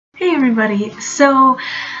Hey everybody, so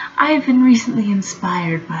I've been recently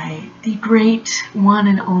inspired by the great one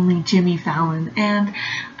and only Jimmy Fallon, and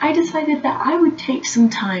I decided that I would take some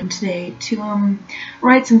time today to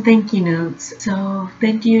write some thank you notes. So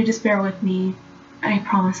thank you, just bear with me. I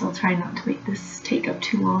promise I'll try not to make this take up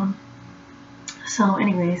too long. So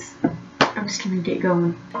anyways, I'm just gonna get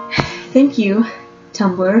going. Thank you,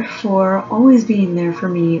 Tumblr, for always being there for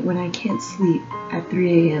me when I can't sleep at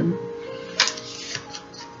 3 a.m.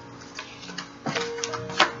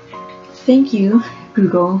 Thank you,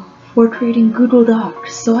 Google, for creating Google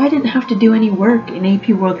Docs so I didn't have to do any work in AP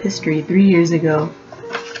World History 3 years ago.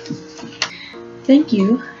 Thank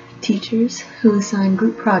you, teachers who assign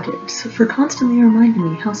group projects, for constantly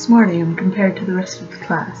reminding me how smart I am compared to the rest of the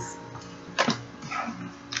class.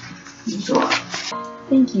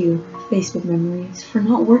 Thank you, Facebook Memories, for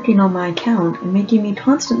not working on my account and making me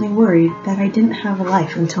constantly worried that I didn't have a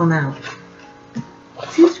life until now. It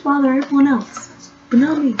seems to bother everyone else, but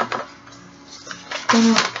not me.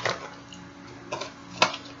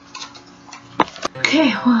 Okay,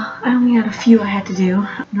 well, I only had a few I had to do.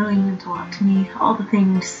 It really meant a lot to me. All the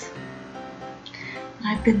things that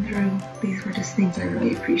I've been through, these were just things I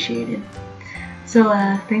really appreciated. So,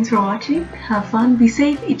 thanks for watching. Have fun, be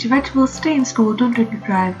safe, eat your vegetables, stay in school, don't drink or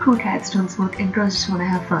drive, cool cats, don't smoke, and girls just want to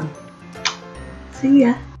have fun. See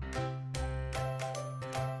ya!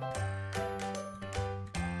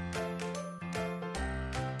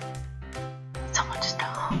 So much stuff.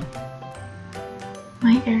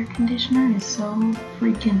 My air conditioner is so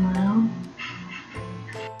freaking loud.